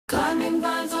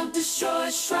Growing vines don't destroy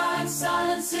shrines.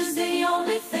 Silence is the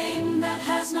only thing that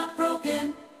has not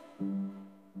broken.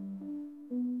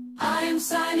 I am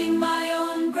signing my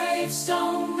own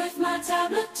gravestone with my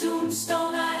tablet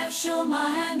tombstone. I have shown my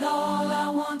hand, all I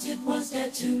wanted was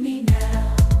dead to me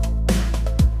now.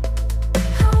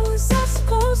 How was I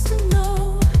supposed to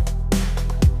know?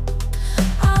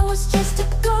 I was just a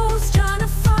ghost trying to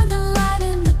find the light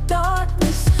in the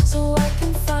darkness, so I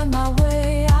can find my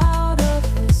way out of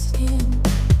this inn.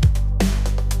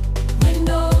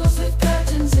 Windows with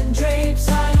curtains and drapes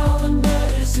hide all the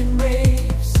murders and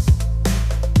rapes.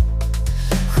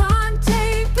 Crime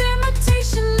tape,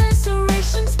 imitation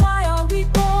lacerations. Why are we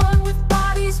born with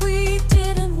bodies we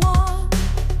didn't want?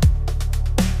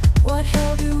 What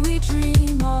hell do we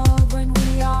dream of when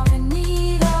we are in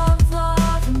need of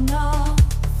love enough?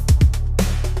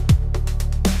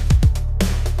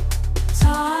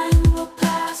 Time will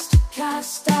pass to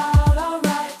cast out our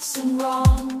rights and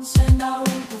wrongs and our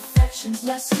imperfections.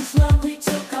 Lessons learned, we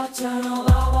took our turn. All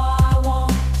I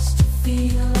want is to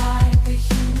feel like a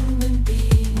human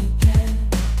being again.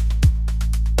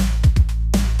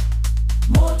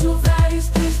 Mortal values,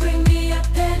 please bring me a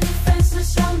pen.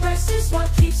 Defenseless young breast is what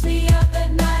keeps me up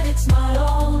at night. It's my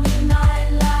only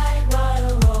nightlight, right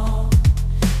or wrong.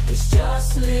 It's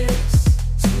just lyrics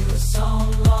to a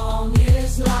song. Long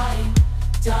is lying,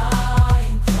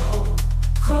 dying crow.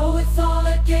 Crow with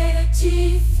alligator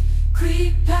teeth,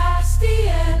 creep past the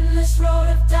endless road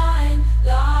of dying.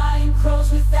 Lying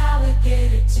crows with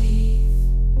alligator teeth.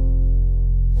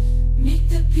 Meet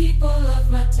the people